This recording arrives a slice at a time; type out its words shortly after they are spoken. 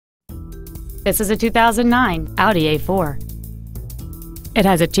This is a 2009 Audi A4. It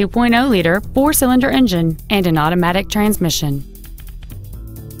has a 2.0-liter four-cylinder engine and an automatic transmission.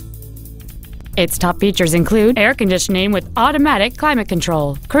 Its top features include air conditioning with automatic climate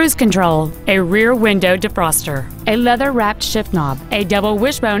control, cruise control, a rear window defroster, a leather-wrapped shift knob, a double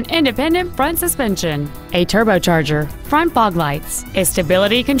wishbone independent front suspension, a turbocharger, front fog lights, a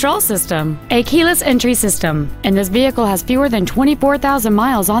stability control system, a keyless entry system, and this vehicle has fewer than 24,000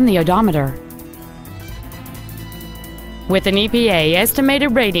 miles on the odometer. With an EPA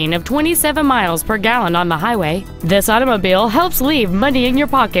estimated rating of 27 miles per gallon on the highway, this automobile helps leave money in your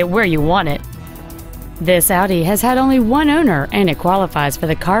pocket where you want it. This Audi has had only one owner and it qualifies for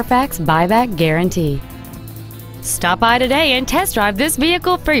the Carfax buyback guarantee. Stop by today and test drive this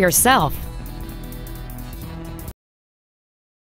vehicle for yourself.